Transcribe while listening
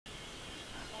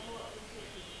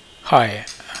Hi,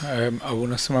 I'm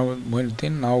Abunasama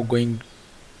Muhiddin, now going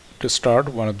to start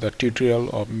one of the tutorial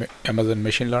of Amazon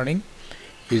machine learning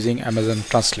using Amazon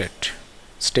Translate.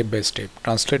 Step by step,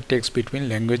 translate text between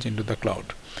language into the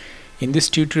cloud. In this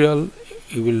tutorial,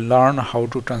 you will learn how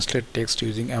to translate text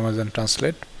using Amazon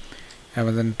Translate.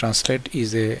 Amazon Translate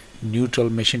is a neutral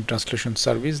machine translation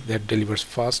service that delivers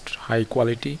fast, high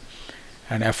quality,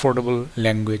 and affordable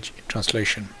language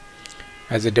translation.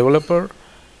 As a developer,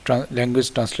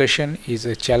 language translation is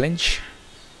a challenge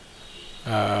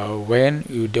when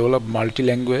you develop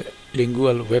multilingual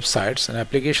websites and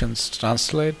applications.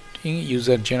 Translating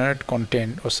user-generated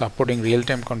content or supporting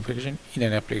real-time configuration in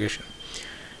an application.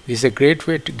 This is a great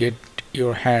way to get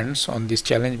your hands on this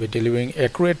challenge by delivering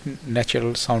accurate,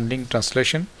 natural-sounding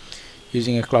translation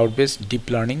using a cloud-based deep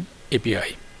learning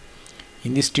API.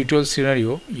 In this tutorial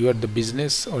scenario, you are the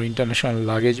business or international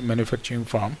luggage manufacturing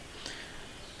firm.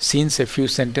 Since a few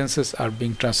sentences are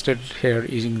being translated here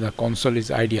using the console is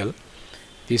ideal,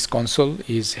 this console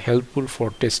is helpful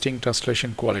for testing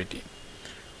translation quality.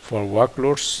 For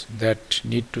workloads that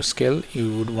need to scale,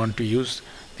 you would want to use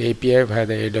the API via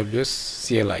the AWS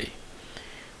CLI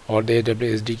or the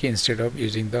AWS SDK instead of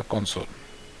using the console.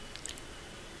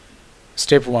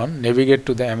 Step 1. Navigate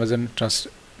to the Amazon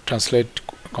Translate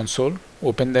console.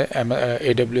 Open the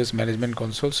AWS Management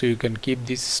Console so you can keep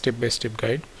this step-by-step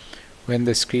guide. When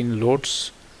the screen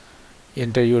loads,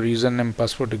 enter your username and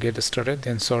password to get started,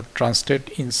 then sort Translate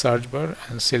in search bar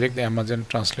and select the Amazon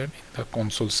Translate in the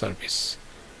console service.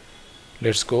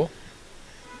 Let's go.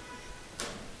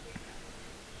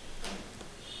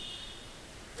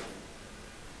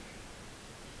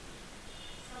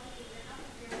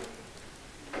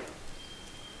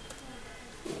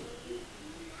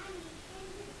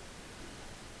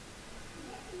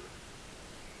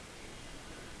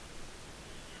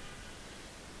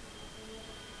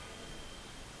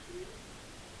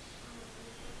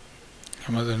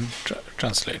 Amazon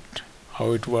Translate,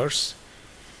 how it works,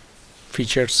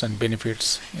 features and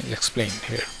benefits is explained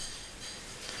here.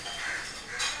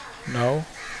 Now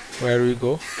where we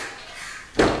go,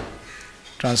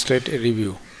 translate a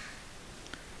review,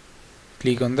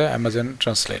 click on the Amazon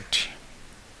Translate.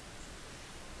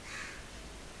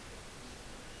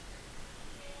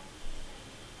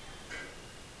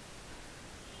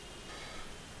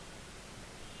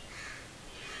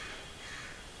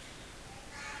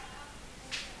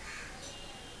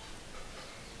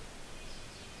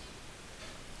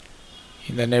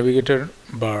 In the navigator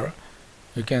bar,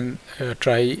 you can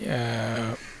try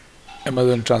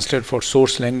Amazon Translate for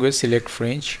source language, select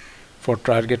French, for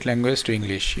target language to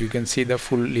English. You can see the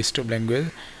full list of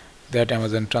languages that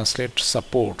Amazon Translate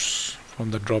supports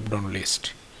from the drop-down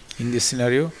list. In this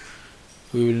scenario,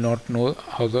 we will not know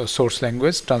how the source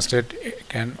language Translate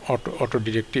can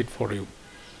auto-detect it for you.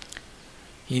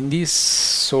 In this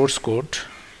source code,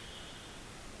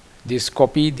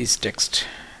 copy this text.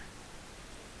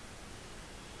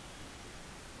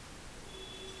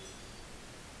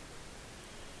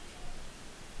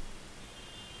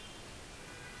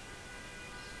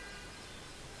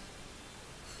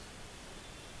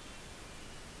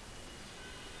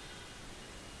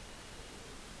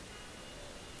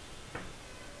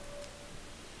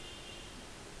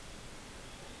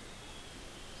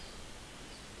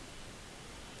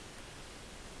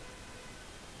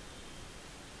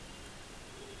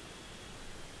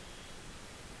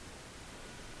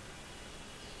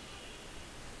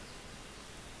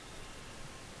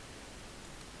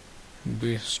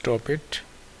 We stop it.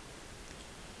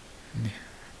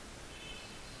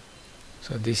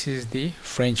 So this is the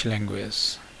French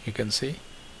language, you can see.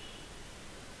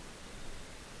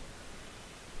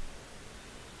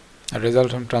 A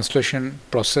result from translation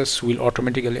process will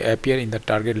automatically appear in the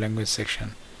target language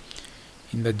section.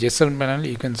 In the JSON panel,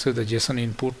 you can see the JSON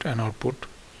input and output.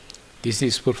 This is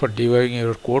useful for debugging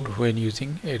your code when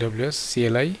using AWS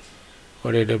CLI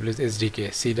or AWS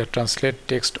SDK. See the translate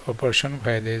text operation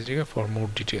via the SDK for more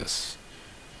details.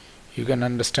 You can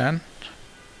understand.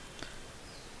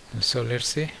 So let's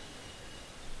see.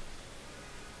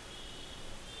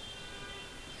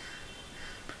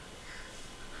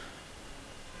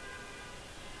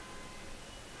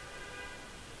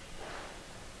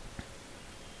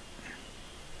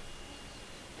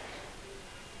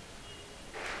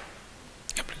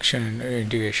 Application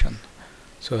integration.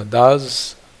 So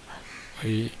thus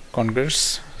we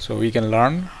congress, so we can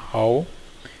learn how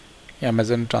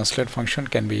Amazon Translate function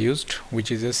can be used, which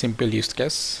is a simple use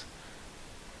case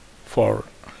for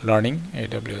learning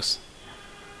AWS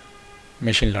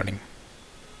machine learning.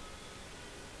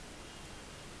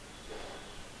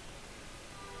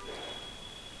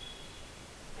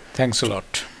 Thanks a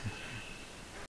lot.